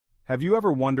Have you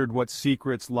ever wondered what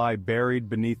secrets lie buried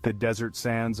beneath the desert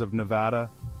sands of Nevada?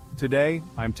 Today,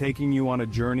 I'm taking you on a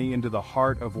journey into the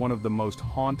heart of one of the most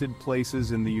haunted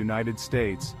places in the United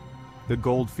States, the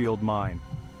Goldfield Mine.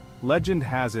 Legend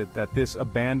has it that this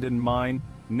abandoned mine,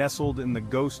 nestled in the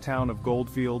ghost town of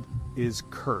Goldfield, is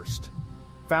cursed.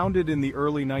 Founded in the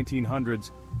early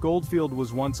 1900s, Goldfield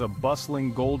was once a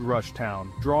bustling gold rush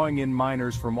town, drawing in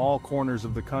miners from all corners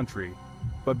of the country.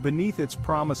 But beneath its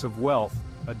promise of wealth,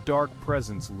 a dark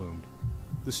presence loomed.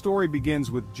 The story begins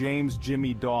with James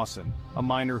Jimmy Dawson, a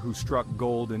miner who struck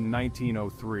gold in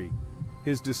 1903.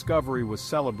 His discovery was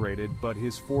celebrated, but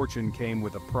his fortune came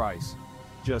with a price.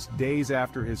 Just days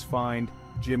after his find,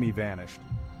 Jimmy vanished.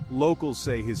 Locals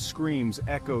say his screams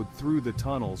echoed through the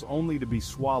tunnels only to be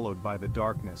swallowed by the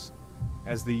darkness.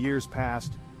 As the years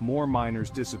passed, more miners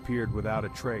disappeared without a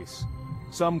trace.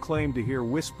 Some claimed to hear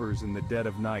whispers in the dead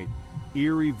of night,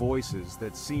 eerie voices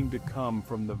that seemed to come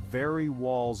from the very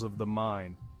walls of the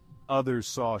mine. Others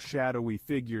saw shadowy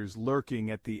figures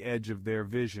lurking at the edge of their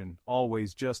vision,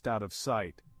 always just out of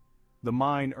sight. The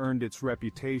mine earned its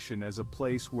reputation as a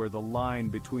place where the line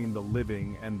between the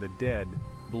living and the dead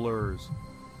blurs.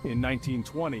 In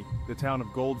 1920, the town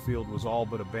of Goldfield was all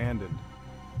but abandoned.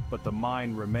 But the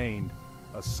mine remained,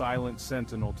 a silent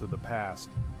sentinel to the past.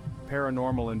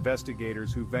 Paranormal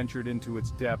investigators who ventured into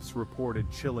its depths reported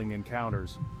chilling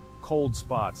encounters, cold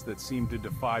spots that seemed to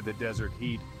defy the desert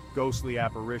heat, ghostly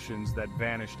apparitions that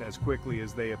vanished as quickly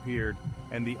as they appeared,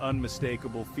 and the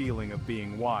unmistakable feeling of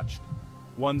being watched.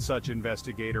 One such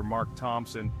investigator, Mark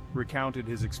Thompson, recounted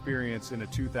his experience in a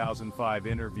 2005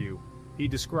 interview. He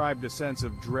described a sense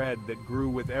of dread that grew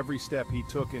with every step he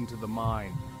took into the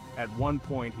mine. At one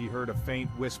point he heard a faint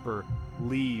whisper,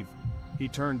 "Leave." He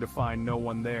turned to find no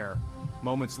one there.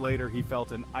 Moments later he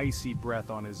felt an icy breath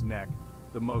on his neck.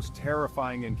 The most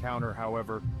terrifying encounter,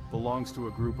 however, belongs to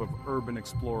a group of urban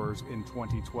explorers in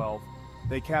 2012.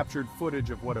 They captured footage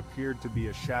of what appeared to be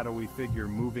a shadowy figure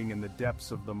moving in the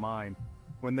depths of the mine.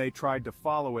 When they tried to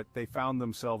follow it, they found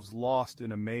themselves lost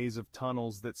in a maze of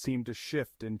tunnels that seemed to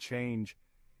shift and change.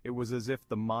 It was as if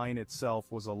the mine itself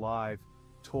was alive,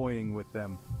 toying with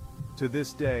them. To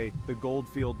this day, the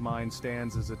Goldfield Mine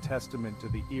stands as a testament to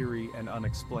the eerie and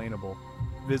unexplainable.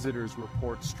 Visitors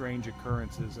report strange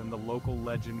occurrences, and the local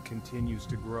legend continues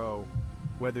to grow.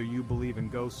 Whether you believe in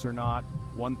ghosts or not,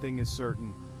 one thing is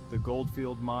certain: the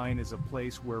Goldfield Mine is a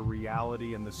place where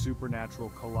reality and the supernatural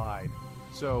collide.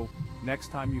 So, next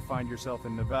time you find yourself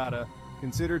in Nevada,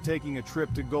 consider taking a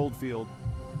trip to Goldfield.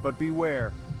 But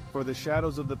beware, for the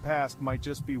shadows of the past might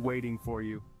just be waiting for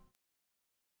you.